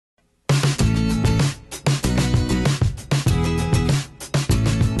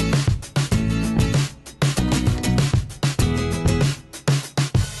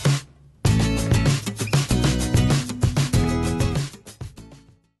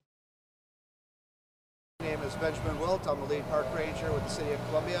name is Benjamin Wilt. I'm the lead park ranger with the City of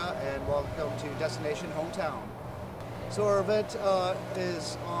Columbia, and welcome to Destination Hometown. So our event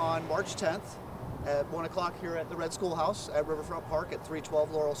is on March 10th at 1 o'clock here at the Red Schoolhouse at Riverfront Park at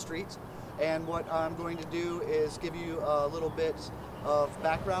 312 Laurel Street. And what I'm going to do is give you a little bit of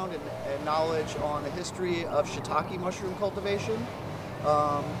background and knowledge on the history of shiitake mushroom cultivation.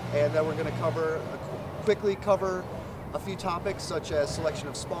 And then we're going to quickly cover a few topics such as selection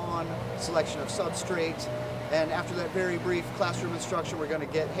of spawn, selection of substrate, and after that very brief classroom instruction, we're going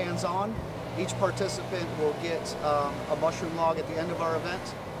to get hands-on. Each participant will get a mushroom log at the end of our event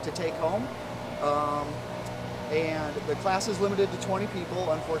to take home. And the class is limited to 20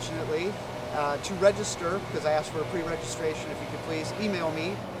 people, unfortunately. To register, because I asked for a pre-registration, if you could please email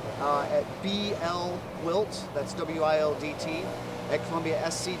me at blwilt, that's W-I-L-D-T, at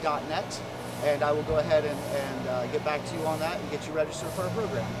columbiasc.net. And I will go ahead and get back to you on that and get you registered for our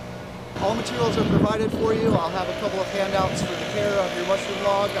program. All materials are provided for you. I'll have a couple of handouts for the care of your mushroom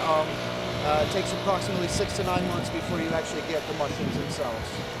log. It takes approximately 6 to 9 months before you actually get the mushrooms themselves.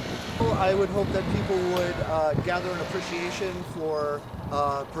 I would hope that people would gather an appreciation for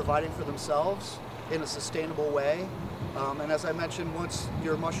providing for themselves in a sustainable way. And as I mentioned, once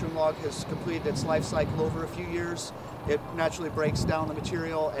your mushroom log has completed its life cycle over a few years, it naturally breaks down the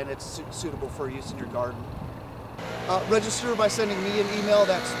material and it's suitable for use in your garden. Register by sending me an email.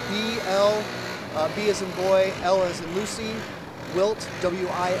 That's B as in boy, L as in Lucy, Wilt,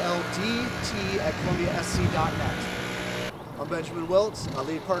 W-I-L-D-T, at columbiasc.net. I'm Benjamin Wilt, a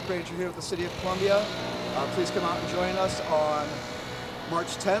lead park ranger here with the City of Columbia. Please come out and join us on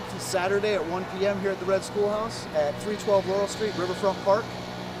March 10th, Saturday at 1 p.m. here at the Red Schoolhouse at 312 Laurel Street, Riverfront Park.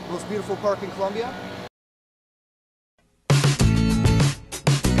 Most beautiful park in Columbia.